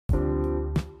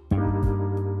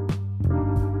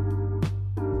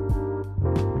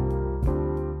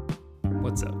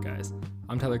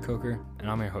I'm Tyler Coker, and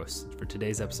I'm your host for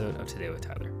today's episode of Today with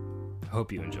Tyler. I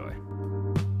hope you enjoy.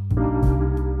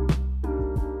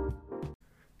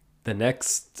 The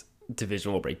next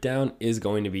division we'll break down is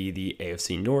going to be the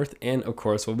AFC North, and of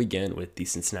course we'll begin with the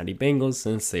Cincinnati Bengals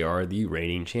since they are the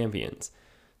reigning champions.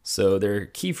 So their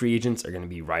key free agents are going to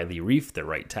be Riley Reiff, their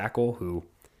right tackle, who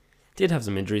did have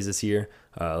some injuries this year,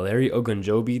 Larry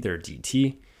Ogunjobi, their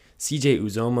DT, CJ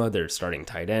Uzoma, their starting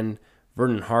tight end,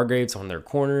 Vernon Hargreaves on their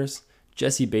corners,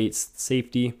 Jesse Bates,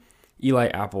 safety, Eli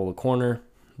Apple, the corner,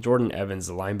 Jordan Evans,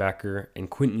 the linebacker, and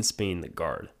Quinton Spain, the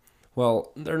guard.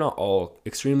 Well, they're not all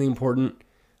extremely important.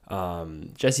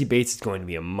 Jesse Bates is going to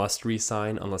be a must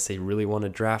re-sign unless they really want to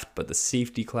draft, but the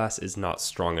safety class is not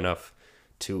strong enough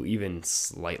to even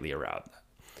slightly around that.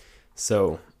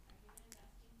 So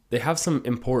they have some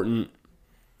important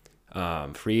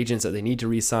free agents that they need to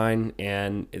re-sign,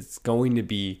 and it's going to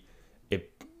be an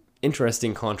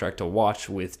interesting contract to watch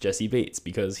with Jesse Bates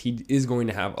because he is going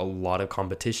to have a lot of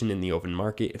competition in the open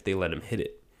market if they let him hit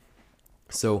it.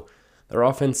 So their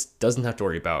offense doesn't have to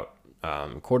worry about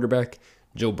quarterback.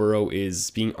 Joe Burrow is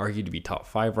being argued to be top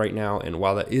 5 right now, and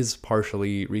while that is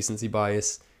partially recency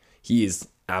bias, he is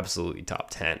absolutely top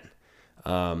 10.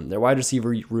 Their wide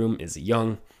receiver room is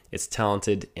young, it's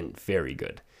talented, and very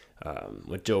good.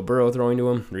 With Joe Burrow throwing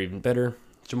to him, they're even better.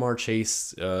 Jamar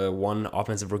Chase won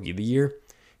Offensive Rookie of the Year.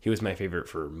 He was my favorite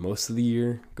for most of the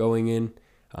year going in.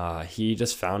 He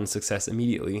just found success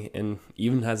immediately and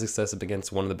even had success up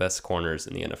against one of the best corners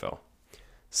in the NFL.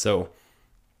 So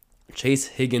Chase,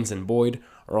 Higgins, and Boyd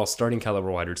are all starting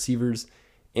caliber wide receivers,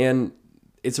 and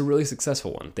it's a really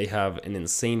successful one. They have an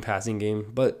insane passing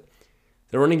game, but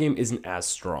their running game isn't as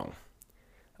strong.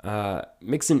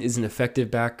 Mixon is an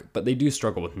effective back, but they do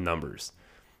struggle with numbers.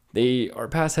 They are a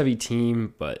pass-heavy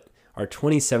team, but are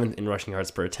 27th in rushing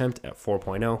yards per attempt at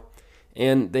 4.0,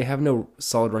 and they have no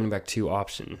solid running back 2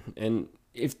 option. And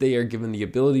if they are given the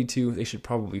ability to, they should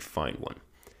probably find one.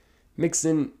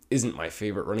 Mixon isn't my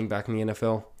favorite running back in the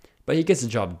NFL, but he gets the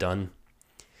job done.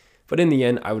 But in the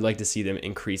end, I would like to see them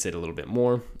increase it a little bit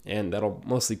more, and that'll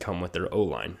mostly come with their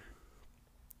O-line.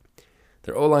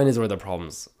 Their O-line is where the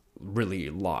problems really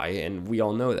lie, and we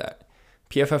all know that.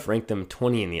 PFF ranked them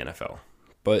 20 in the NFL,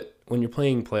 but when you're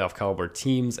playing playoff caliber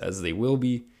teams, as they will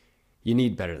be, you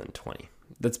need better than 20.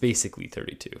 That's basically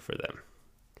 32 for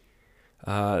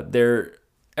them. They're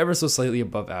ever so slightly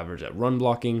above average at run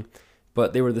blocking,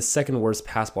 but they were the second worst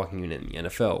pass blocking unit in the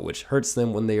NFL, which hurts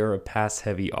them when they are a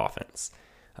pass-heavy offense.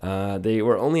 They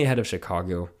were only ahead of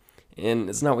Chicago, and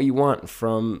it's not what you want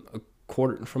from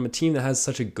a team that has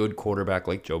such a good quarterback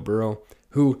like Joe Burrow,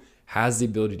 who has the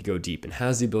ability to go deep and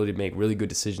has the ability to make really good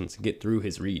decisions and get through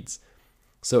his reads.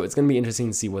 So it's going to be interesting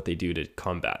to see what they do to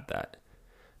combat that.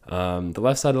 The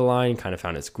left side of the line kind of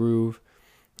found its groove.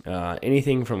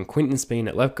 Anything from Quinton Spain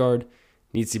at left guard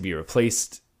needs to be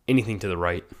replaced. Anything to the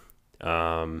right.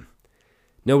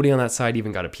 Nobody on that side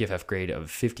even got a PFF grade of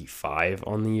 55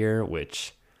 on the year,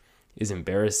 which is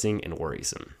embarrassing and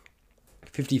worrisome.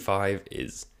 55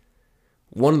 is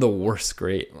one of the worst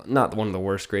grades, not one of the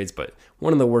worst grades, but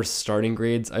one of the worst starting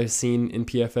grades I've seen in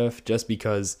PFF, just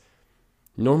because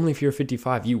normally if you're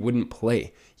 55, you wouldn't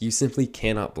play. You simply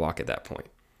cannot block at that point.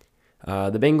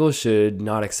 The Bengals should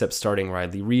not accept starting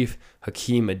Riley Reiff,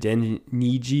 Hakeem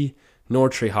Adeniji, nor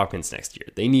Trey Hopkins next year.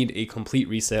 They need a complete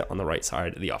reset on the right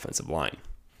side of the offensive line.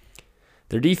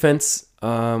 Their defense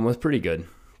was pretty good.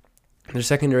 Their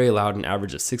secondary allowed an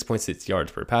average of 6.6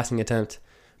 yards per passing attempt,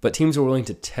 but teams were willing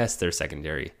to test their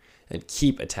secondary and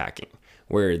keep attacking,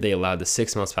 where they allowed the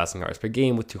 6th most passing yards per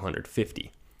game with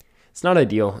 250. It's not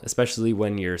ideal, especially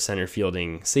when your center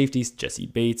fielding safeties, Jesse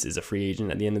Bates, is a free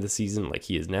agent at the end of the season like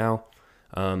he is now.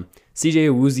 CJ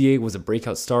Awuzie was a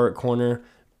breakout star at corner,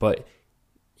 but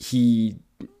he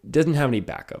doesn't have any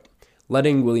backup.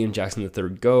 Letting William Jackson III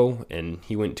go, and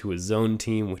he went to a zone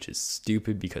team, which is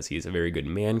stupid because he is a very good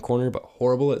man corner, but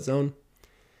horrible at zone.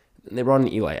 And they brought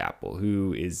in Eli Apple,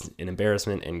 who is an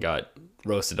embarrassment and got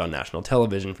roasted on national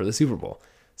television for the Super Bowl.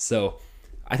 So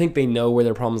I think they know where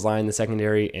their problems lie in the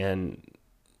secondary, and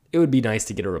it would be nice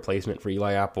to get a replacement for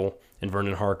Eli Apple and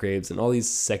Vernon Hargreaves and all these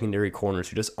secondary corners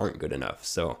who just aren't good enough.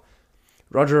 So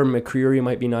Roger McCreary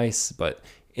might be nice, but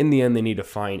in the end, they need to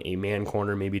find a man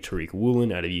corner, maybe Tariq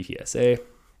Woolen out of UTSA.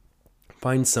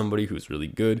 Find somebody who's really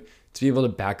good to be able to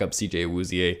back up CJ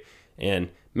Awuzie and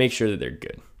make sure that they're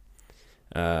good.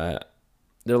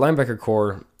 Their linebacker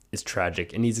core is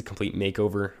tragic and needs a complete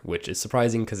makeover, which is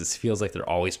surprising because it feels like they're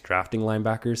always drafting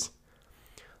linebackers.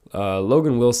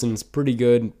 Logan Wilson's pretty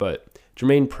good, but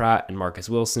Jermaine Pratt and Marcus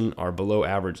Wilson are below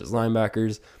average as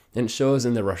linebackers, and it shows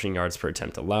in the rushing yards per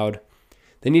attempt allowed.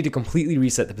 They need to completely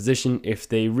reset the position if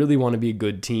they really want to be a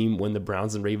good team when the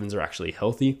Browns and Ravens are actually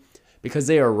healthy, because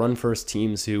they are run-first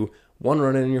teams who want to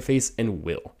run it in your face and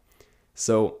will.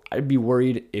 So I'd be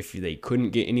worried if they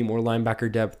couldn't get any more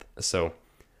linebacker depth. So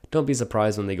don't be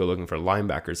surprised when they go looking for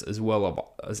linebackers as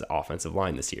well as offensive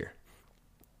line this year.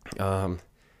 The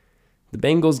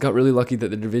Bengals got really lucky that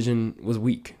the division was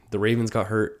weak. The Ravens got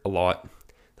hurt a lot.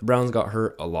 The Browns got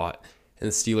hurt a lot. And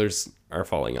the Steelers are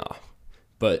falling off.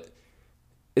 But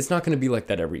it's not going to be like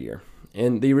that every year.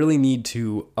 And they really need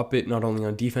to up it not only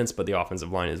on defense, but the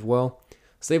offensive line as well.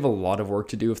 So they have a lot of work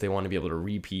to do if they want to be able to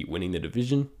repeat winning the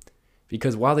division.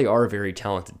 Because while they are a very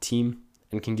talented team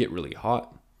and can get really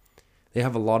hot, they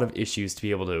have a lot of issues to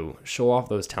be able to show off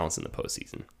those talents in the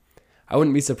postseason. I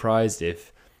wouldn't be surprised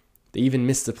if they even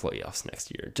miss the playoffs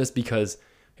next year, just because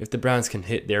if the Browns can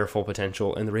hit their full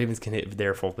potential and the Ravens can hit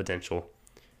their full potential,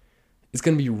 it's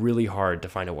going to be really hard to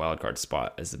find a wildcard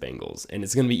spot as the Bengals, and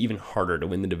it's going to be even harder to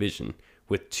win the division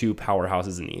with two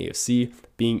powerhouses in the AFC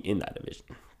being in that division.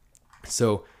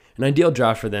 So an ideal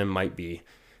draft for them might be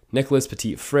Nicholas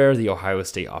Petit-Frere, the Ohio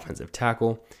State offensive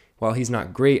tackle. While he's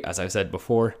not great, as I've said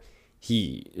before,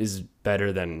 he is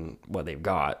better than what they've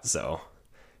got, so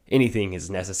anything is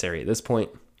necessary at this point.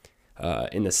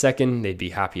 In the second, they'd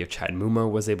be happy if Chad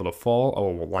Muma was able to fall,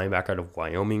 a linebacker out of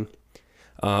Wyoming.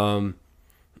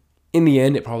 In the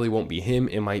end, it probably won't be him.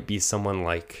 It might be someone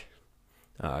like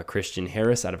Christian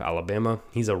Harris out of Alabama.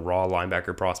 He's a raw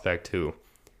linebacker prospect who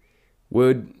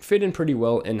would fit in pretty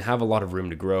well and have a lot of room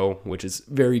to grow, which is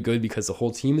very good because the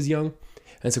whole team is young.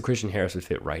 And so Christian Harris would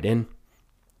fit right in.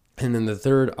 And then the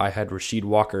third, I had Rasheed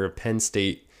Walker of Penn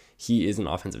State. He is an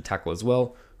offensive tackle as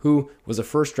well, who was a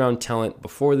first-round talent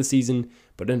before the season,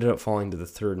 but ended up falling to the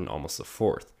third and almost the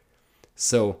fourth.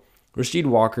 So Rasheed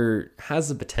Walker has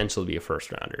the potential to be a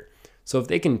first-rounder. So if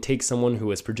they can take someone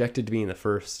who is projected to be in the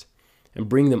first and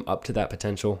bring them up to that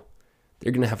potential,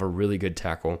 they're going to have a really good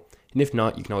tackle. And if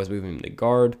not, you can always move him to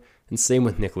guard, and same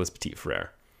with Nicholas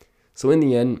Petit-Frere. So in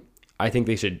the end, I think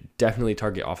they should definitely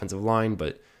target offensive line,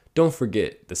 but don't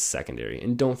forget the secondary,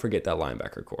 and don't forget that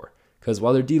linebacker core. Because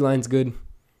while their D-line's good,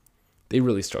 they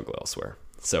really struggle elsewhere.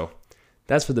 So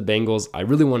that's for the Bengals. I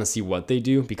really want to see what they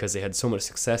do because they had so much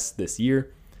success this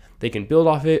year. They can build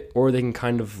off it, or they can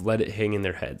kind of let it hang in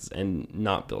their heads and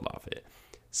not build off it.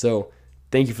 So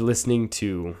thank you for listening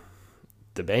to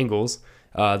the Bengals.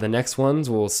 The next ones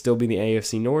will still be the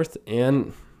AFC North,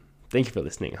 and thank you for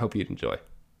listening. I hope you'd enjoy.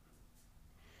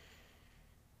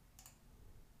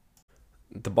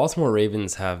 The Baltimore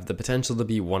Ravens have the potential to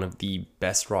be one of the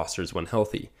best rosters when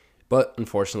healthy, but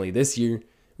unfortunately this year,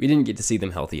 we didn't get to see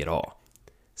them healthy at all.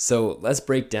 So let's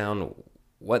break down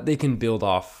what they can build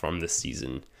off from this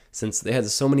season. Since they had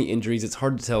so many injuries, it's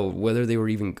hard to tell whether they were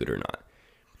even good or not.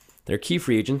 Their key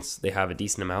free agents, they have a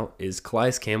decent amount, is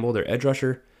Calais Campbell, their edge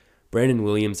rusher, Brandon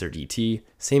Williams, their DT,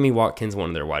 Sammy Watkins,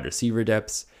 one of their wide receiver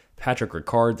depths, Patrick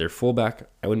Ricard, their fullback.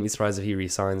 I wouldn't be surprised if he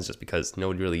resigns just because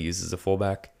nobody really uses a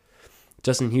fullback.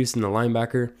 Justin Houston, the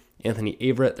linebacker, Anthony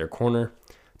Averett, their corner,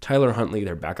 Tyler Huntley,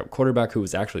 their backup quarterback, who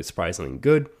was actually surprisingly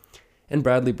good, and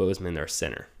Bradley Bozeman, their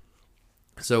center.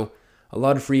 So a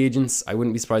lot of free agents. I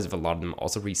wouldn't be surprised if a lot of them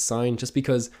also re-sign just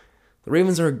because the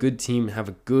Ravens are a good team, have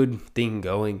a good thing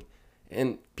going,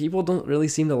 and people don't really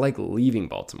seem to like leaving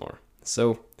Baltimore.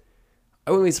 So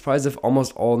I wouldn't be surprised if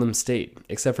almost all of them stayed,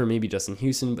 except for maybe Justin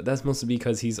Houston, but that's mostly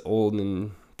because he's old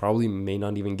and probably may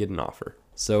not even get an offer.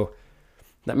 So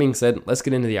that being said, let's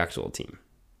get into the actual team.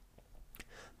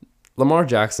 Lamar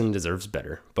Jackson deserves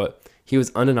better, but he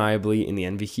was undeniably in the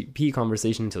MVP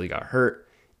conversation until he got hurt,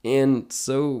 and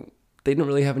so they don't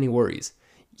really have any worries.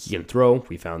 He can throw,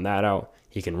 we found that out.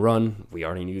 He can run, we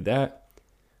already knew that.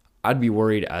 I'd be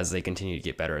worried as they continue to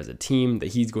get better as a team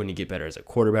that he's going to get better as a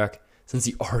quarterback since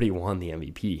he already won the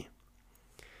MVP.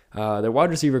 Their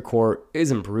wide receiver core is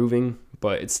improving,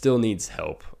 but it still needs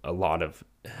help, a lot of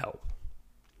help.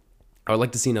 I would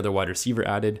like to see another wide receiver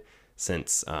added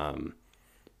since,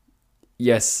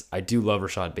 yes, I do love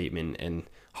Rashad Bateman, and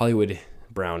Hollywood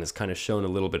Brown has kind of shown a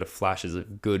little bit of flashes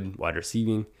of good wide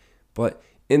receiving, but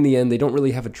in the end, they don't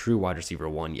really have a true wide receiver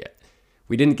one yet.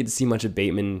 We didn't get to see much of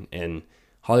Bateman, and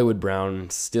Hollywood Brown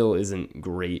still isn't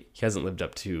great. He hasn't lived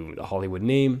up to the Hollywood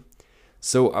name.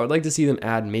 So I would like to see them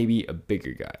add maybe a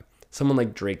bigger guy. Someone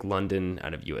like Drake London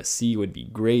out of USC would be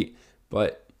great,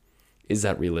 but is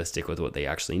that realistic with what they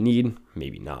actually need?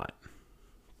 Maybe not.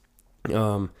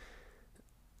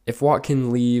 If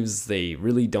Watkins leaves, they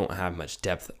really don't have much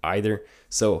depth either.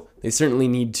 So they certainly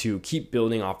need to keep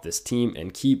building off this team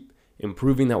and keep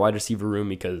improving that wide receiver room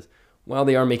because while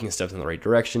they are making steps in the right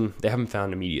direction, they haven't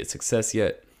found immediate success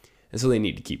yet. And so they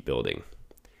need to keep building.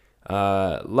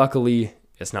 Luckily,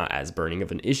 it's not as burning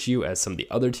of an issue as some of the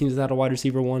other teams that had a wide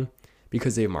receiver one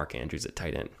because they have Mark Andrews at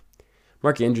tight end.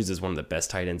 Mark Andrews is one of the best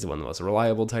tight ends and one of the most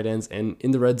reliable tight ends, and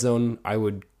in the red zone, I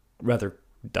would rather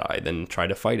die than try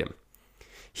to fight him.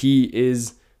 He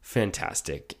is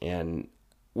fantastic, and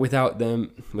without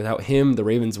him, the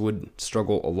Ravens would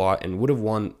struggle a lot and would have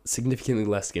won significantly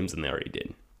less games than they already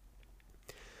did.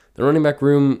 The running back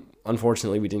room,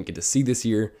 unfortunately, we didn't get to see this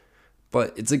year,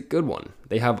 but it's a good one.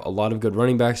 They have a lot of good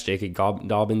running backs. J.K.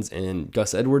 Dobbins and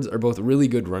Gus Edwards are both really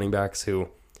good running backs who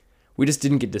we just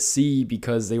didn't get to see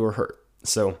because they were hurt.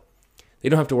 So they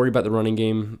don't have to worry about the running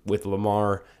game with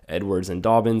Lamar, Edwards, and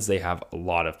Dobbins. They have a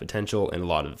lot of potential and a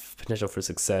lot of potential for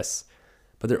success,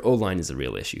 but their O-line is a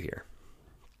real issue here.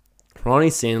 Ronnie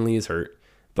Stanley is hurt,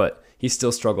 but he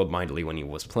still struggled mightily when he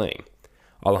was playing.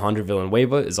 Alejandro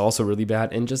Villanueva is also really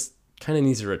bad and just kind of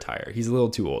needs to retire. He's a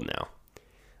little too old now.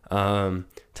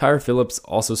 Tyre Phillips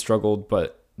also struggled,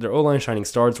 but their O-line shining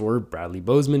stars were Bradley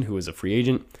Bozeman, who was a free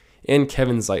agent, and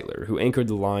Kevin Zeitler, who anchored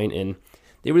the line, and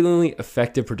they were the only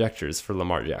effective protectors for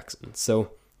Lamar Jackson.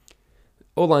 So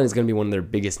O-line is going to be one of their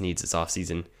biggest needs this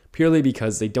offseason, purely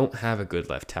because they don't have a good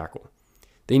left tackle.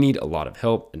 They need a lot of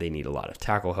help, and they need a lot of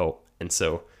tackle help, and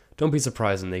so don't be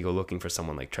surprised when they go looking for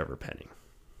someone like Trevor Penning.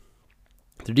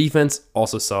 Their defense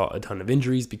also saw a ton of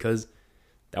injuries because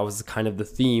that was kind of the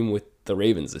theme with the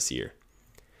Ravens this year.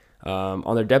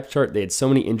 On their depth chart, they had so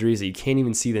many injuries that you can't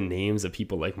even see the names of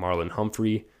people like Marlon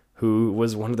Humphrey, who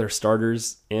was one of their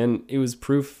starters, and it was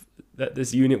proof that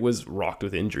this unit was rocked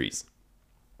with injuries.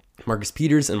 Marcus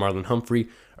Peters and Marlon Humphrey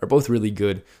are both really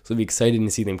good, so it'll be exciting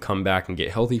to see them come back and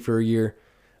get healthy for a year.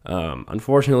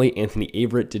 Unfortunately, Anthony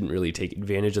Averett didn't really take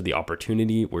advantage of the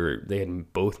opportunity where they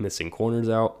had both missing corners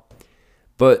out,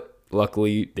 but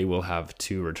luckily they will have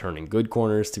two returning good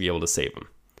corners to be able to save them.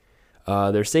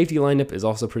 Their safety lineup is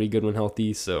also pretty good when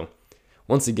healthy, so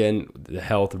once again, the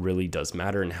health really does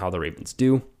matter in how the Ravens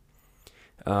do.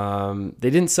 They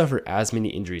didn't suffer as many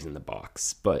injuries in the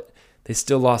box, but they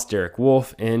still lost Derek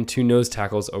Wolfe and two nose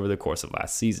tackles over the course of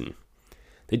last season.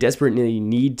 They desperately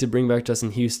need to bring back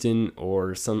Justin Houston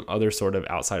or some other sort of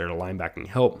outsider to linebacking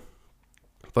help,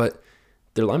 but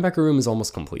their linebacker room is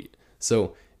almost complete,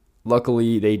 so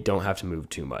luckily they don't have to move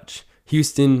too much.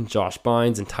 Houston, Josh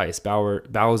Bynes, and Tyus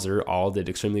Bowser all did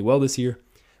extremely well this year,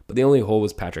 but the only hole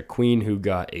was Patrick Queen, who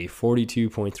got a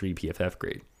 42.3 PFF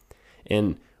grade.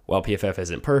 And while PFF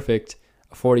isn't perfect,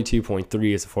 a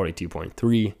 42.3 is a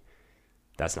 42.3.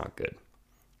 That's not good.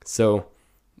 So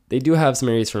they do have some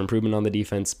areas for improvement on the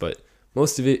defense, but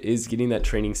most of it is getting that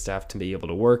training staff to be able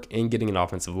to work and getting an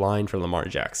offensive line for Lamar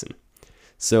Jackson.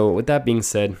 So with that being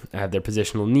said, I have their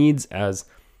positional needs as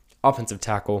offensive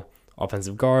tackle,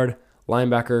 offensive guard,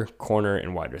 linebacker, corner,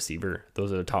 and wide receiver.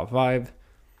 Those are the top five.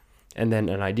 And then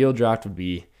an ideal draft would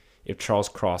be if Charles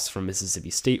Cross from Mississippi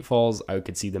State falls, I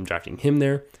could see them drafting him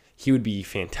there. He would be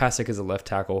fantastic as a left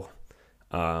tackle.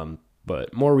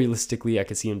 But more realistically, I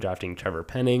could see him drafting Trevor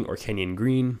Penning or Kenyon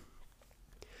Green.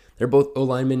 They're both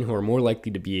O-linemen who are more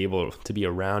likely to be able to be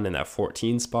around in that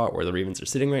 14 spot where the Ravens are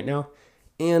sitting right now.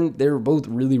 And they're both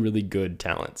really, really good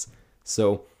talents.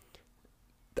 So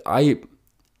I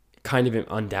kind of am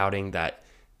undoubting that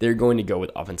they're going to go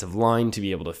with offensive line to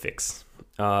be able to fix.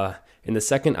 In the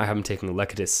second, I have them taking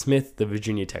Lekatus Smith, the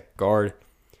Virginia Tech guard.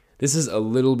 This is a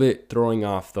little bit throwing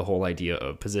off the whole idea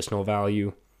of positional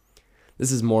value.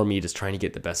 This is more me just trying to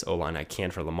get the best O-line I can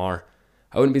for Lamar.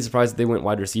 I wouldn't be surprised if they went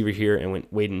wide receiver here and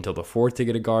waited until the fourth to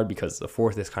get a guard, because the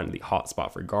fourth is kind of the hot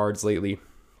spot for guards lately.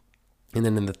 And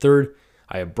then in the third,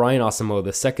 I have Brian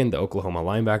Asamoah II, the Oklahoma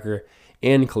linebacker,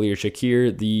 and Khalil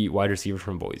Shakir, the wide receiver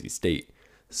from Boise State.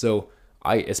 So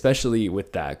I, especially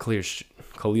with that Khalil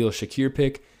Shakir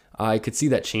pick, I could see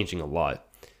that changing a lot.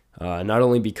 Not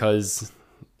only because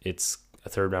it's a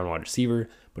third-round wide receiver,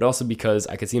 but also because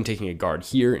I could see him taking a guard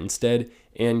here instead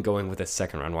and going with a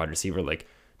second-round wide receiver like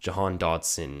Jahan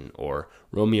Dotson or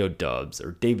Romeo Doubs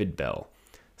or David Bell,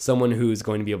 someone who's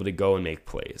going to be able to go and make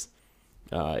plays.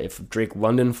 If Drake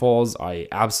London falls, I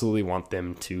absolutely want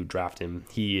them to draft him.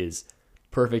 He is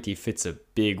perfect. He fits a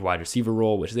big wide receiver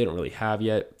role, which they don't really have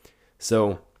yet.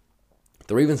 So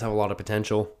the Ravens have a lot of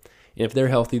potential, and if they're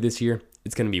healthy this year,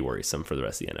 it's going to be worrisome for the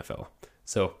rest of the NFL.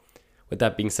 So with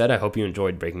that being said, I hope you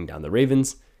enjoyed breaking down the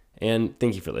Ravens, and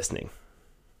thank you for listening.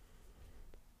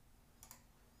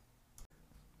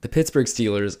 The Pittsburgh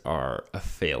Steelers are a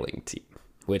failing team,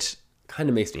 which kind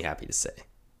of makes me happy to say.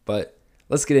 But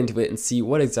let's get into it and see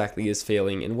what exactly is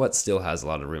failing and what still has a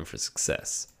lot of room for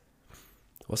success.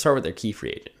 We'll start with their key free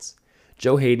agents.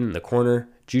 Joe Hayden, the corner,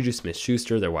 Juju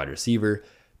Smith-Schuster, their wide receiver,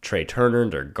 Trey Turner,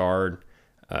 their guard,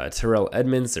 Terrell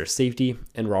Edmonds, their safety,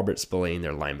 and Robert Spillane,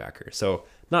 their linebacker. So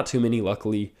Not too many,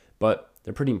 luckily, but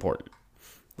they're pretty important.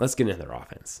 Let's get into their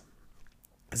offense.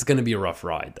 It's going to be a rough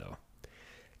ride, though,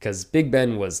 because Big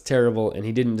Ben was terrible, and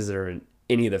he didn't deserve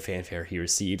any of the fanfare he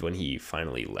received when he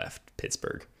finally left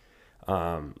Pittsburgh.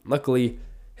 Luckily,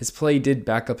 his play did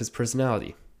back up his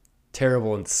personality.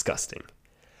 Terrible and disgusting.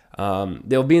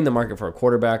 They'll be in the market for a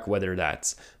quarterback, whether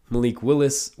that's Malik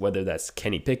Willis, whether that's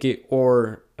Kenny Pickett,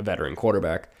 or a veteran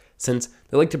quarterback, since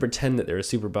they like to pretend that they're a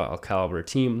Super Bowl caliber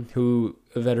team who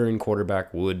a veteran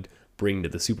quarterback would bring to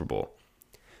the Super Bowl.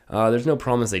 There's no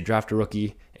promise they draft a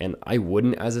rookie, and I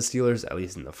wouldn't as the Steelers, at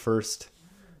least in the first.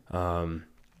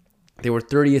 They were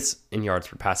 30th in yards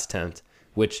per pass attempt,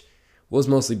 which was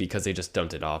mostly because they just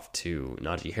dumped it off to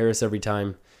Najee Harris every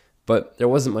time. But there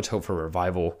wasn't much hope for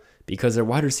revival because their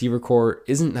wide receiver core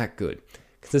isn't that good.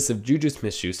 It consists of Juju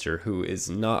Smith-Schuster, who is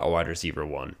not a wide receiver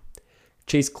one,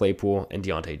 Chase Claypool, and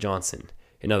Deontay Johnson.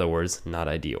 In other words, not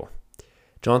ideal.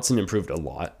 Johnson improved a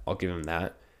lot, I'll give him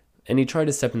that, and he tried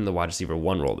to step into the wide receiver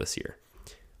one role this year.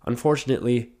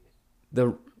 Unfortunately,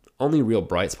 the only real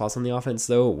bright spots on the offense,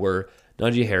 though, were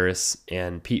Najee Harris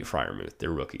and Pete Freiermuth,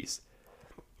 their rookies.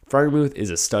 Freiermuth is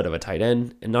a stud of a tight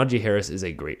end, and Najee Harris is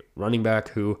a great running back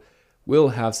who will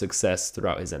have success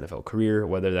throughout his NFL career,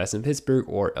 whether that's in Pittsburgh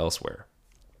or elsewhere.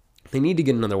 They need to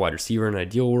get another wide receiver in an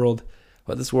ideal world,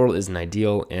 but this world isn't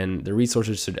ideal, and the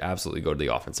resources should absolutely go to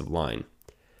the offensive line.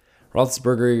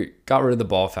 Roethlisberger got rid of the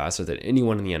ball faster than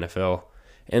anyone in the NFL,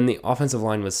 and the offensive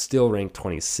line was still ranked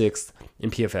 26th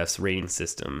in PFF's rating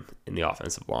system in the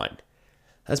offensive line.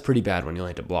 That's pretty bad when you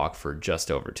only have to block for just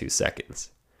over 2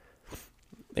 seconds.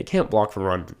 They can't block for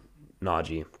run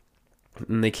Najee,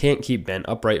 and they can't keep Ben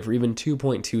upright for even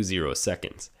 2.20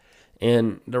 seconds.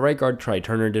 And the right guard, Try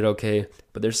Turner, did okay,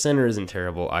 but their center isn't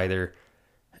terrible either.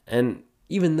 And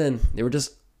even then, they were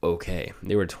just okay.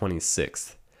 They were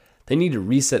 26th. They need to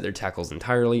reset their tackles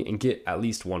entirely and get at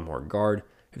least one more guard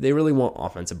if they really want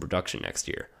offensive production next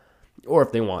year. Or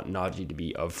if they want Najee to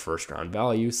be of first-round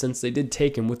value, since they did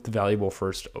take him with the valuable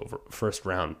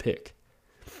first-round pick.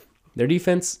 Their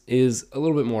defense is a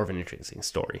little bit more of an interesting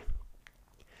story.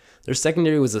 Their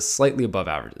secondary was a slightly above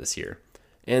average this year,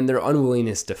 and their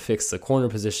unwillingness to fix the corner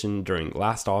position during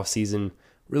last offseason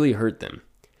really hurt them.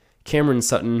 Cameron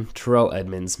Sutton, Terrell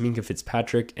Edmonds, Minkah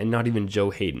Fitzpatrick, and not even Joe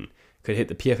Hayden could hit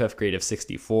the PFF grade of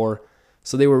 64,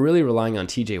 so they were really relying on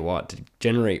TJ Watt to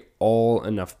generate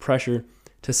enough pressure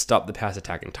to stop the pass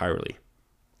attack entirely.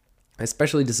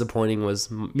 Especially disappointing was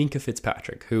Minkah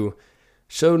Fitzpatrick, who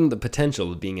showed the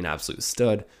potential of being an absolute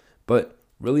stud, but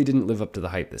really didn't live up to the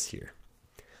hype this year.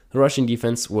 The rushing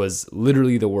defense was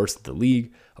literally the worst in the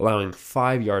league, allowing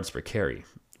 5 yards per carry,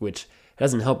 which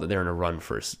doesn't help that they're in a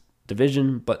run-first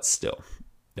division, but still,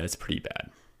 that's pretty bad.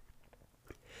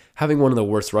 Having one of the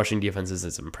worst rushing defenses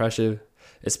is impressive,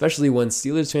 especially when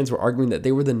Steelers fans were arguing that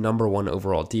they were the number 1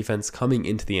 overall defense coming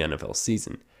into the NFL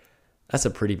season. That's a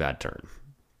pretty bad turn.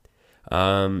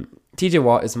 TJ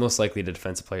Watt is most likely the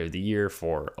defensive player of the year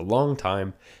for a long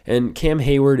time, and Cam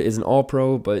Hayward is an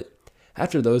all-pro, but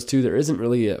after those two, there isn't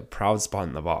really a proud spot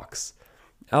in the box.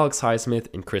 Alex Highsmith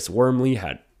and Chris Wormley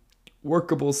had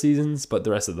workable seasons, but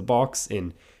the rest of the box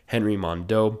in Henry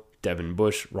Mondeau, Devin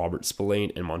Bush, Robert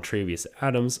Spillane, and Montravius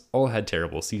Adams all had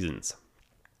terrible seasons.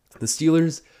 The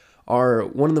Steelers are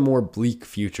one of the more bleak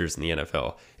futures in the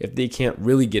NFL if they can't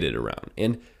really get it around,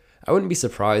 and I wouldn't be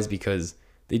surprised because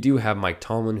they do have Mike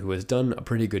Tomlin, who has done a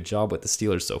pretty good job with the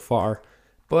Steelers so far,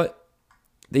 but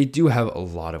they do have a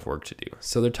lot of work to do.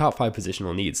 So their top 5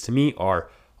 positional needs to me are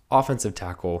offensive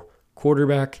tackle,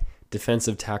 quarterback,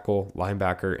 defensive tackle,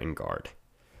 linebacker, and guard.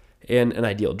 And an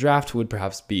ideal draft would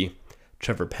perhaps be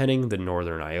Trevor Penning, the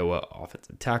Northern Iowa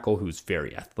offensive tackle, who's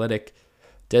very athletic.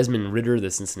 Desmond Ridder,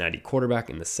 the Cincinnati quarterback,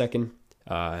 in the second.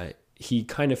 He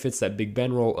kind of fits that Big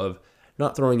Ben role of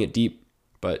not throwing it deep,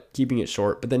 but keeping it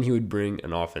short, but then he would bring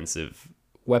an offensive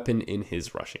weapon in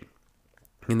his rushing.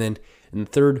 And then in the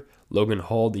third, Logan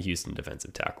Hall, the Houston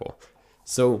defensive tackle.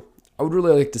 So I would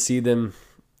really like to see them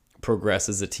progress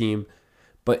as a team,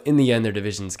 but in the end, their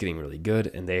division's getting really good,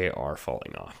 and they are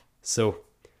falling off. So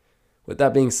with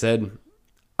that being said,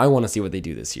 I want to see what they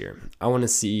do this year. I want to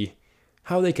see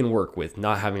how they can work with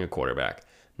not having a quarterback,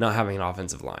 not having an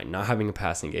offensive line, not having a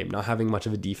passing game, not having much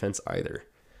of a defense either.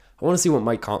 I want to see what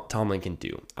Mike Tomlin can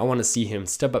do. I want to see him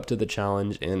step up to the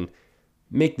challenge and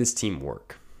make this team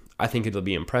work. I think it'll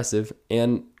be impressive,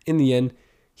 and in the end,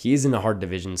 he is in a hard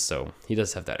division, so he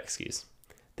does have that excuse.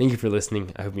 Thank you for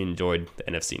listening. I hope you enjoyed the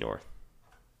NFC North.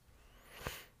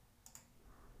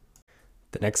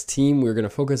 The next team we're going to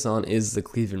focus on is the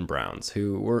Cleveland Browns,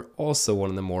 who were also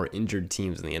one of the more injured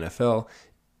teams in the NFL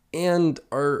and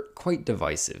are quite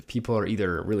divisive. People are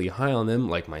either really high on them,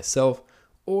 like myself,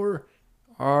 or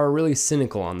are really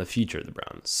cynical on the future of the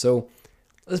Browns. So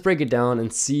let's break it down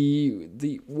and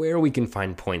see where we can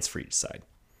find points for each side.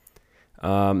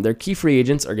 Their key free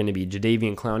agents are going to be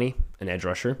Jadeveon Clowney, an edge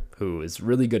rusher, who is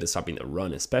really good at stopping the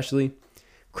run especially,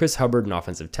 Chris Hubbard, an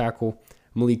offensive tackle,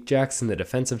 Malik Jackson, the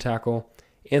defensive tackle,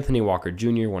 Anthony Walker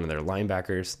Jr., one of their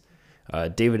linebackers,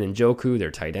 David Njoku,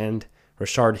 their tight end,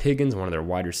 Rashard Higgins, one of their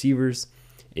wide receivers,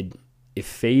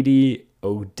 Ifeadi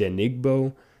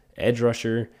Odenigbo, edge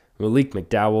rusher, Malik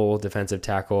McDowell, defensive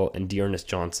tackle, and Dearness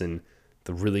Johnson,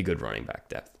 the really good running back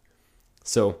depth.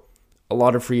 So a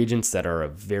lot of free agents that are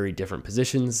of very different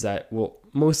positions that will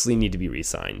mostly need to be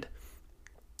re-signed.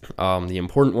 The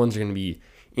important ones are going to be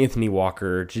Anthony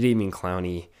Walker, Jadeveon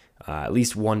Clowney, at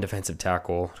least one defensive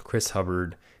tackle, Chris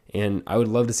Hubbard, and I would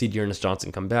love to see Dearness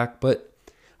Johnson come back, but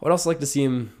I would also like to see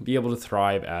him be able to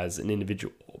thrive as an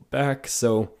individual back.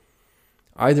 So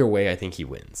either way, I think he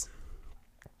wins.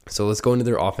 So let's go into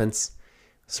their offense,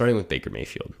 starting with Baker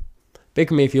Mayfield.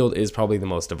 Baker Mayfield is probably the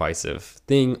most divisive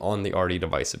thing on the already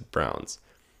divisive Browns.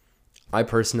 I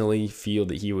personally feel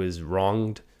that he was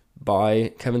wronged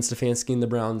by Kevin Stefanski and the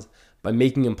Browns by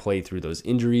making him play through those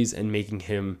injuries and making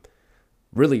him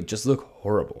really just look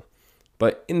horrible.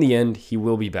 But in the end, he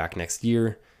will be back next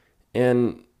year,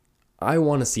 and I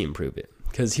want to see him prove it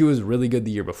because he was really good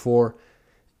the year before.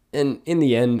 And in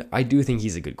the end, I do think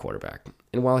he's a good quarterback.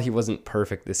 And while he wasn't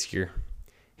perfect this year,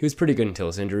 he was pretty good until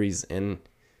his injuries, and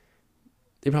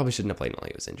they probably shouldn't have played while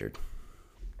he was injured.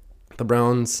 The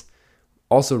Browns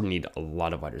also need a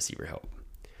lot of wide receiver help.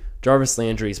 Jarvis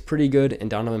Landry is pretty good, and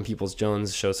Donovan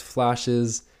Peoples-Jones shows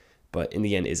flashes, but in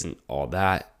the end isn't all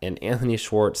that. And Anthony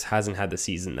Schwartz hasn't had the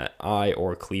season that I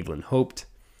or Cleveland hoped,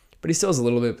 but he still has a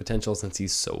little bit of potential since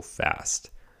he's so fast.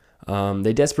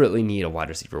 They desperately need a wide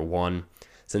receiver one,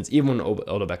 since even when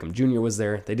Odell Beckham Jr. was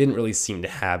there, they didn't really seem to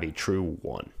have a true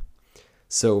one.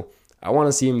 So I want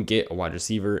to see him get a wide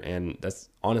receiver, and that's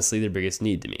honestly their biggest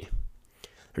need to me.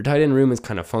 Their tight end room is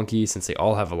kind of funky since they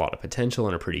all have a lot of potential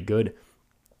and are pretty good,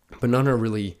 but none are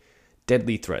really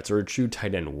deadly threats or a true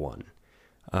tight end one.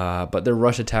 But their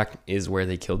rush attack is where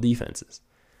they kill defenses.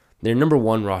 They're number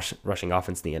one rushing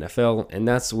offense in the NFL, and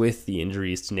that's with the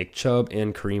injuries to Nick Chubb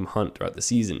and Kareem Hunt throughout the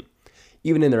season.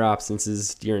 Even in their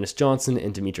absences, Dearness Johnson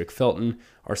and Demetric Felton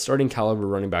are starting caliber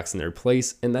running backs in their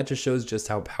place, and that just shows just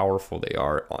how powerful they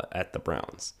are at the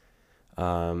Browns.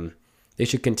 They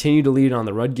should continue to lead on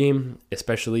the run game,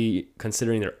 especially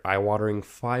considering their eye-watering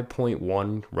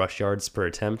 5.1 rush yards per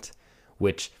attempt,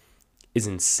 which is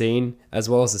insane, as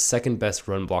well as the second best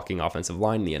run-blocking offensive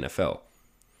line in the NFL.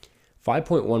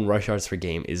 5.1 rush yards per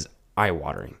game is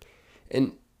eye-watering,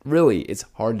 and really, it's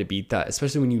hard to beat that,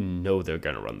 especially when you know they're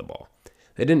going to run the ball.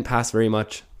 They didn't pass very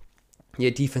much,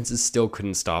 yet defenses still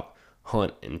couldn't stop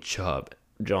Hunt and Chubb,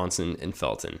 Johnson and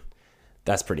Felton.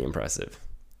 That's pretty impressive.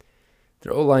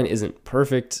 Their O-line isn't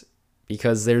perfect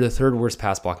because they're the third worst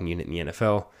pass blocking unit in the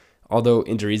NFL, although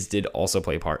injuries did also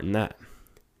play a part in that.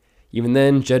 Even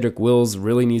then, Jedrick Wills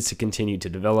really needs to continue to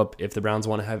develop if the Browns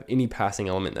want to have any passing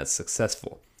element that's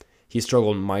successful. He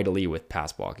struggled mightily with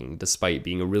pass blocking, despite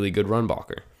being a really good run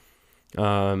blocker.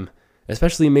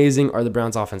 Especially amazing are the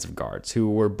Browns' offensive guards, who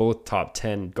were both top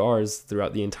 10 guards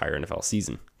throughout the entire NFL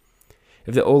season.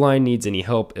 If the O-line needs any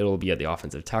help, it'll be at the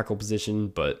offensive tackle position,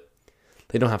 but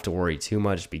they don't have to worry too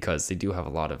much because they do have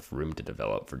a lot of room to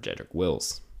develop for Jedrick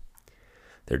Wills.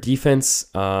 Their defense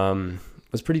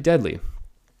was pretty deadly.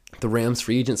 The Rams'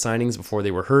 free agent signings before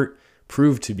they were hurt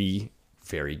proved to be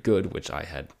very good, which I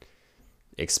had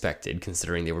expected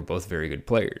considering they were both very good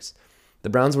players. The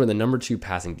Browns were the number 2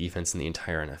 passing defense in the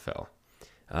entire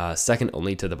NFL, second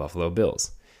only to the Buffalo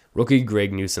Bills. Rookie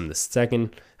Greg Newsome II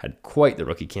had quite the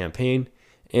rookie campaign,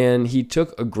 and he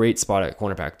took a great spot at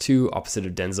cornerback 2 opposite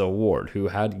of Denzel Ward, who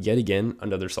had yet again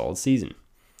another solid season.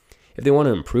 If they want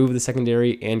to improve the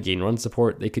secondary and gain run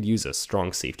support, they could use a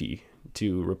strong safety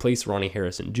to replace Ronnie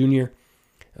Harrison Jr.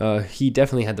 He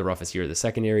definitely had the roughest year of the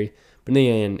secondary, but in the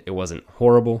end, it wasn't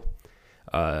horrible.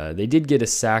 They did get a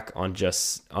sack on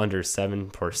just under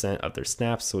 7% of their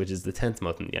snaps, which is the 10th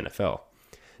most in the NFL.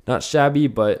 Not shabby,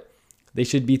 but they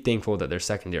should be thankful that their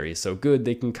secondary is so good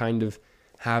they can kind of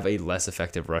have a less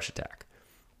effective rush attack.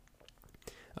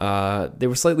 They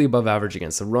were slightly above average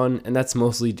against the run, and that's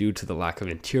mostly due to the lack of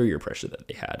interior pressure that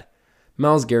they had.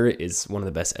 Myles Garrett is one of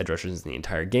the best edge rushers in the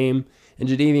entire game, and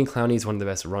Jadeveon Clowney is one of the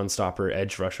best run stopper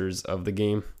edge rushers of the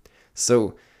game.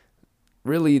 So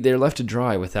really, they're left to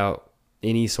dry without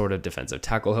any sort of defensive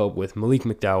tackle help, with Malik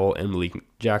McDowell and Malik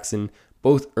Jackson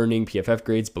both earning PFF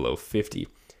grades below 50.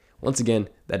 Once again,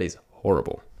 that is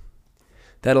horrible.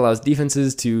 That allows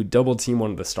defenses to double team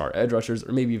one of the star edge rushers,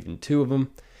 or maybe even two of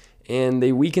them, and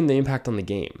they weaken the impact on the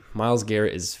game. Myles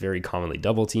Garrett is very commonly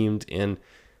double-teamed, and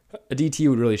a DT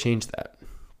would really change that.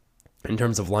 In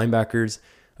terms of linebackers,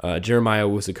 Jeremiah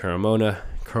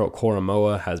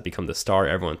Owusu-Koramoah has become the star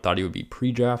everyone thought he would be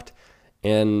pre-draft,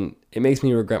 and it makes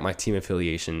me regret my team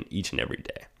affiliation each and every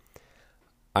day.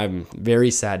 I'm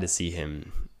very sad to see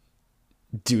him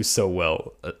do so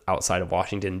well outside of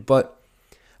Washington, but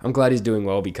I'm glad he's doing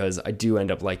well because I do end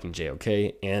up liking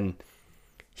JOK, and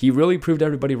he really proved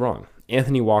everybody wrong.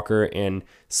 Anthony Walker and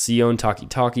Sion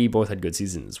Takitaki both had good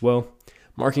seasons as well,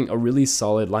 marking a really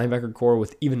solid linebacker core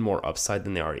with even more upside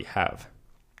than they already have.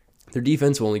 Their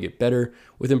defense will only get better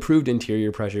with improved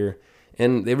interior pressure,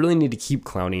 and they really need to keep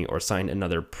Clowney or sign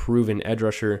another proven edge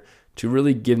rusher to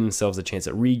really give themselves a chance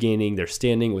at regaining their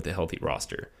standing with a healthy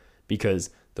roster, because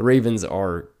the Ravens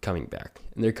are coming back,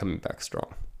 and they're coming back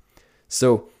strong.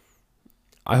 So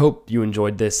I hope you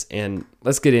enjoyed this, and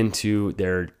let's get into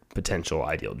their potential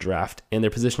ideal draft and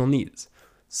their positional needs.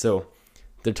 So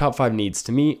their top 5 needs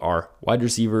to me are wide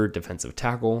receiver, defensive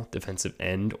tackle, defensive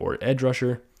end or edge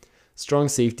rusher, strong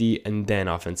safety, and then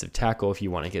offensive tackle if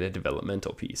you want to get a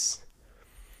developmental piece.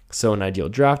 So an ideal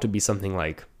draft would be something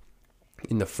like,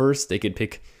 in the first, they could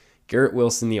pick Garrett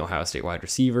Wilson, the Ohio State wide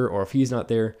receiver, or if he's not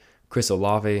there, Chris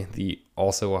Olave, the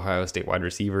also Ohio State wide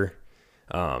receiver,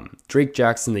 Drake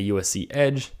Jackson, the USC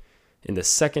edge in the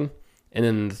second, and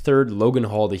then in the third, Logan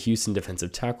Hall, the Houston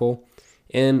defensive tackle,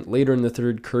 and later in the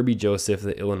third, Kirby Joseph,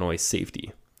 the Illinois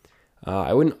safety.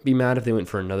 I wouldn't be mad if they went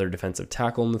for another defensive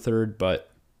tackle in the third, but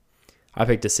I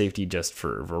picked a safety just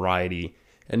for variety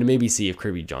and to maybe see if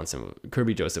Kirby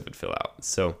Joseph would fill out.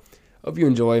 So hope you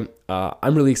enjoy.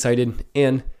 I'm really excited,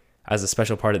 and as a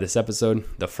special part of this episode,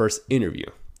 the first interview.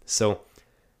 So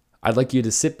I'd like you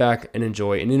to sit back and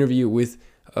enjoy an interview with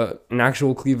an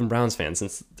actual Cleveland Browns fan,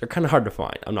 since they're kind of hard to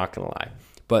find, I'm not going to lie.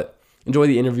 But enjoy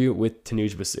the interview with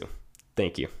Tanuj Basu.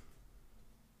 Thank you.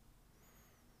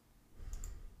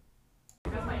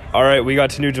 All right, we got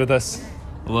Tanuj with us.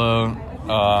 Hello.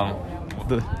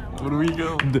 What do we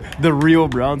go? The real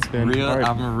Browns fan.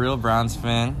 I'm a real Browns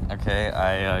fan. Okay,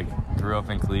 I grew up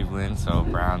in Cleveland, so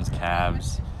Browns,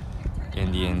 Cavs,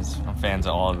 Indians. I'm fans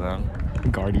of all of them.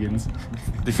 Guardians.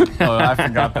 I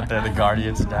forgot that they're the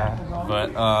Guardians now. But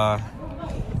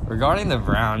regarding the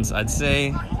Browns, I'd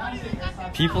say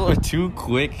people are too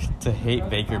quick to hate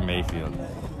Baker Mayfield.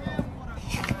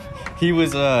 He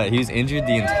was injured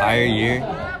the entire year.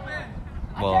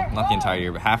 Well, not the entire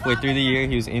year, but halfway through the year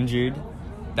he was injured.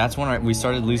 That's when we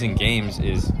started losing games.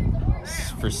 Is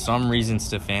for some reason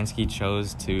Stefanski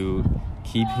chose to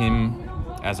keep him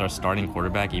as our starting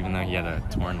quarterback, even though he had a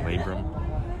torn labrum.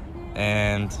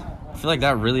 And I feel like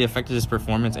that really affected his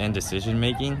performance and decision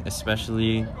making,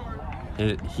 especially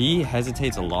he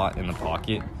hesitates a lot in the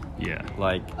pocket. Yeah.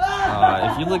 Like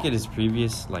if you look at his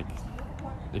previous,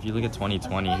 if you look at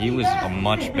 2020, he was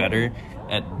much better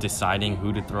at deciding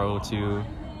who to throw to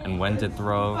and when to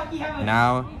throw.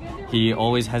 Now he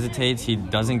always hesitates. He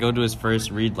doesn't go to his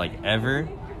first read ever,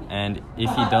 and if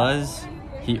he does,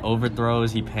 he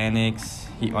overthrows, he panics,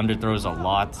 he underthrows a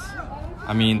lot.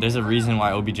 I mean, there's a reason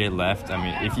why OBJ left. I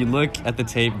mean, if you look at the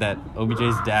tape that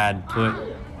OBJ's dad put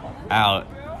out,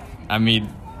 I mean,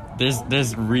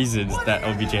 there's reasons that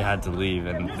OBJ had to leave,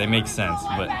 and they make sense.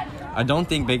 But I don't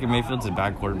think Baker Mayfield's a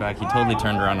bad quarterback. He totally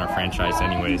turned around our franchise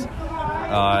anyways,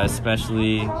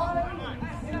 especially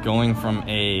going from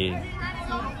a,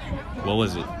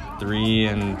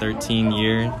 3-13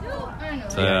 year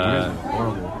to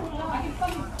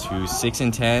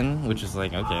 6-10, which is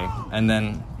okay, and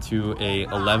then to a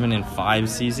 11-5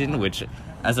 season, which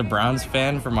as a Browns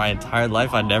fan for my entire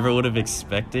life I never would have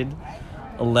expected.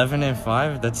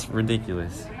 11-5, that's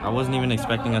ridiculous. I wasn't even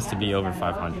expecting us to be over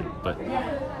 500, but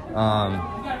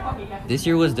this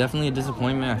year was definitely a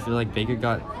disappointment. I feel like Baker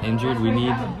got injured. We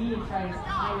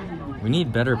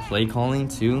need better play calling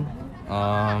too.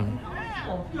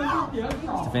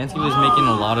 Stefanski was making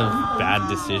a lot of bad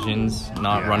decisions,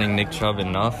 not running Nick Chubb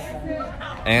enough.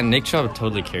 And Nick Chubb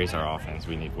totally carries our offense.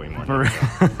 We need way more.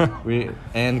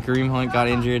 And Kareem Hunt got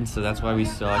injured, so that's why we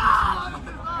suck.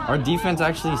 Our defense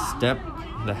actually stepped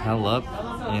the hell up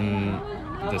in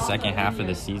the second half of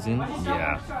the season.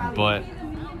 Yeah. But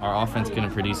our offense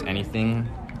couldn't produce anything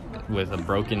with a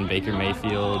broken Baker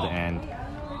Mayfield and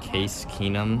Case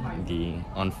Keenum, the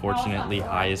unfortunately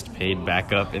highest paid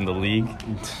backup in the league.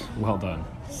 Well done.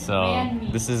 So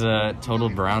this is a total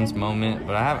Browns moment,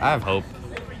 but I have hope.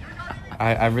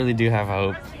 I really do have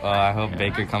hope. I hope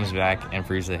Baker comes back and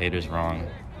proves the haters wrong.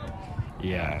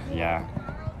 Yeah.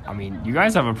 I mean, you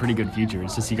guys have a pretty good future.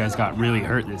 It's just you guys got really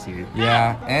hurt this year.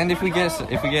 Yeah, and if we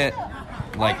get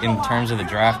like in terms of the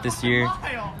draft this year,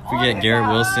 if we get Garrett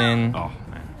Wilson, Oh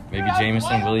man. maybe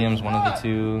Jameson Williams, one of the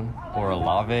two, or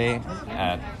Olave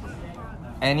at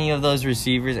any of those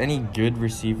receivers, any good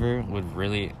receiver would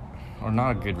really, or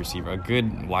not a good receiver, a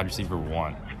good wide receiver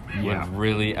one Yeah. would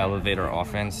really elevate our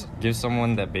offense. Give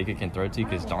someone that Baker can throw to,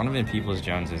 because Donovan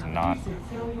Peoples-Jones is not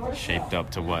shaped up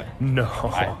to what No.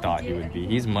 I thought he would be.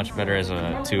 He's much better as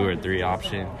a 2 or 3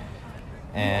 option.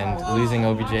 And losing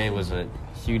OBJ was a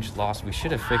huge loss. We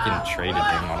should have freaking traded him.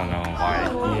 I don't know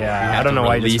why. Yeah, I don't know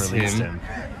why you just released him.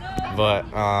 But,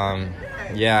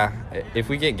 yeah, if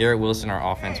we get Garrett Wilson,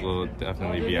 our offense will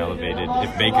definitely be elevated.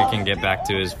 If Baker can get back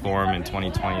to his form in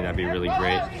 2020, that'd be really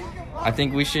great. I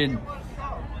think we should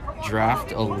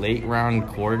draft a late-round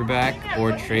quarterback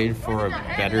or trade for a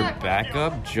better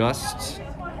backup just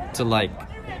to, like,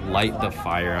 light the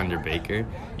fire under Baker.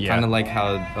 Yeah. Kind of like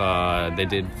how they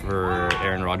did for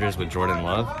Aaron Rodgers with Jordan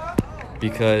Love,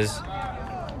 because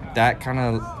that kind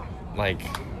of, like,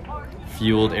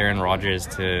 fueled Aaron Rodgers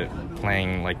to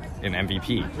playing like an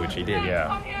MVP, which he did.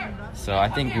 Yeah. So I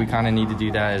think we kind of need to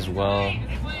do that as well,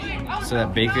 so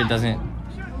that Baker doesn't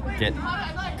get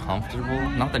comfortable.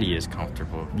 Not that he is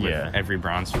comfortable with every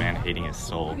Browns fan hating his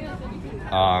soul.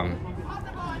 But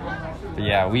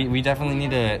yeah, we definitely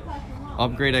need to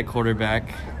upgrade at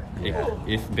quarterback.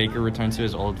 If Baker returns to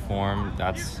his old form,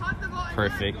 that's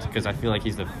perfect, because I feel like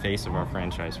he's the face of our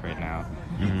franchise right now.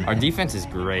 Mm-hmm. Our defense is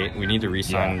great. We need to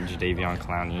re-sign Jadeveon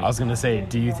Clowney. I was going to say,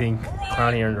 do you think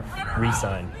Clowney earned a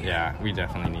re-sign? Yeah, we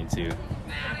definitely need to.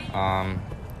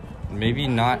 Maybe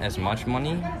not as much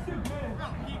money,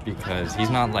 because he's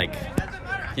not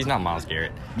Myles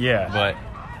Garrett. Yeah. But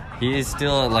he is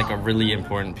still like a really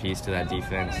important piece to that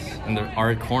defense. And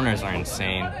our corners are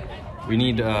insane. We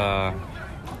need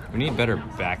better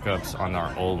backups on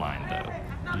our O-line, though.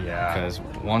 Yeah. Because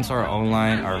once our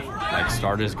O-line, our like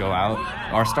starters go out,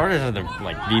 our starters are the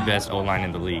best O-line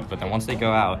in the league. But then once they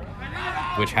go out,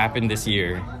 which happened this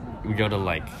year, we go to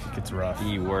like it's rough.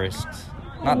 The worst,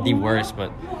 not the worst,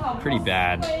 but pretty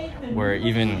bad, where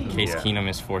even Case Keenum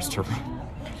is forced to run,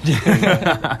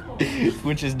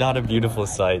 which is not a beautiful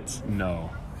sight. No.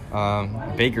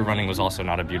 Baker running was also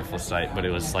not a beautiful sight, but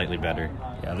it was slightly better.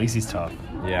 Yeah, at least he's tough.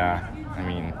 Yeah, I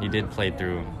mean, he did play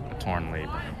through a torn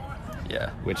labrum.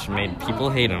 Yeah. Which made people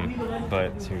hate him,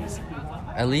 but seriously,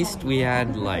 at least we have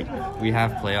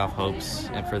playoff hopes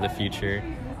and for the future.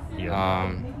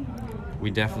 Yeah.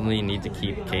 We definitely need to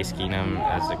keep Case Keenum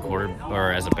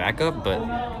as a backup, but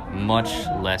much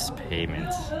less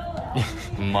payments.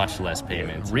 Much less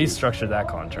payments. Restructure that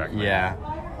contract. Man. Yeah.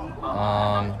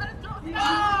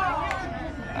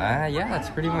 Yeah, that's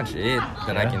pretty much it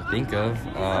that I can think of.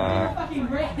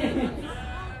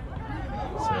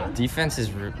 Defense is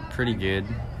pretty good.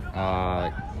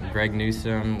 Greg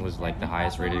Newsome was like the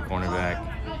highest rated cornerback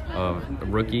of a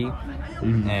rookie.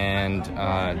 Mm-hmm. And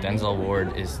Denzel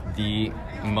Ward is the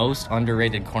most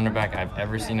underrated cornerback I've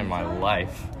ever seen in my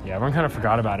life. Yeah, everyone kind of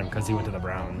forgot about him because he went to the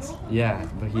Browns. Yeah,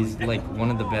 but he's like one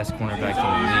of the best cornerbacks in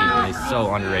the league. And he's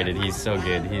so underrated. He's so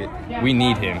good. We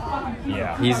need him.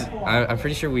 Yeah. I'm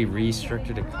pretty sure we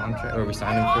restructured a contract or we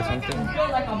signed him for something.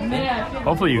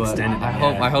 Hopefully you extended it.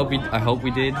 I hope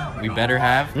we did. We better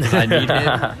have, because I need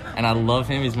him. And I love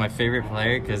him. He's my favorite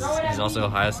player because he's also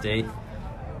Ohio State.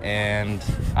 And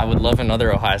I would love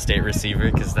another Ohio State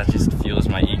receiver because that just fuels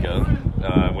my ego.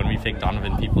 When we picked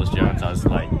Donovan Peoples-Jones, I was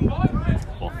like,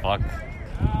 well, fuck.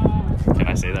 Can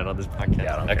I say that on this podcast?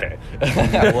 Yeah, okay.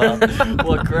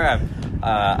 well, crap.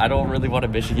 I don't really want a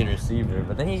Michigan receiver,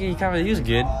 but then he was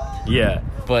good. Yeah.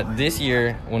 But this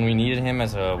year, when we needed him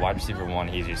as a wide receiver one,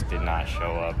 he just did not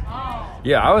show up.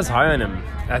 Yeah, I was high on him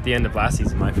at the end of last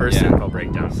season, my first NFL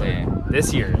breakdown. Same.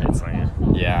 This year, it's like...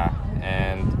 Yeah,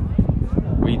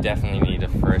 and we definitely need a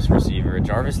first receiver.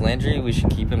 Jarvis Landry, we should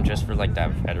keep him just for like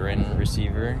that veteran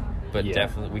receiver. But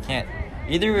definitely, we can't...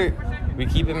 Either we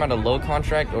keep him at a low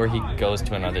contract or he goes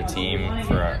to another team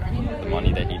for the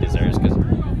money that he deserves, because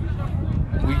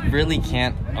we really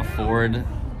can't afford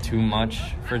too much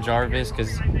for Jarvis,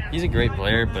 because he's a great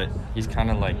player, but he's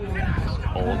kind of like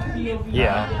old.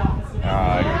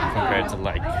 Compared to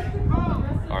like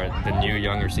the new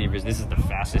young receivers. This is the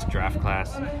fastest draft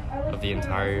class of the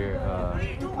entire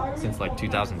since like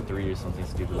 2003 or something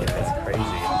stupid like that. That's crazy.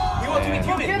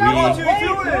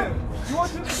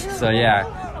 So yeah,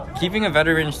 keeping a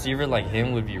veteran receiver like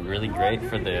him would be really great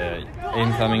for the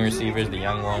incoming receivers, the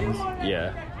young ones.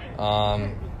 Yeah.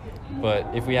 But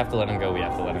if we have to let him go, we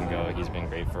have to let him go. He's been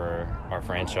great for our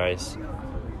franchise.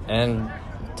 And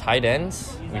tight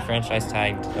ends, we franchise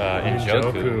tagged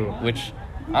Njoku, which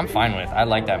I'm fine with. I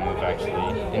like that move, actually.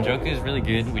 Njoku is really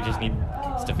good. We just need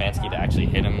Stefanski to actually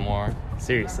hit him more.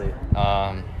 Seriously.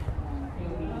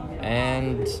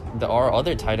 And our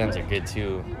other tight ends are good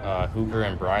too. Hooper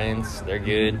and Bryant's, they're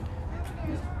good.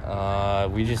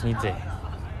 We just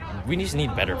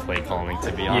need better play calling,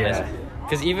 to be honest.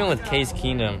 Because even with Case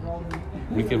Keenum,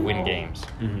 we could win games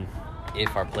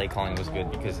if our play calling was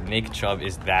good. Because Nick Chubb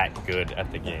is that good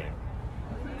at the game,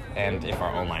 and if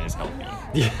our O-line is healthy.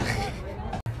 Yeah.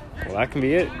 Well, that can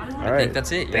be it. All right. I think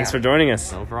that's it. Thanks for joining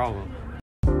us. No problem.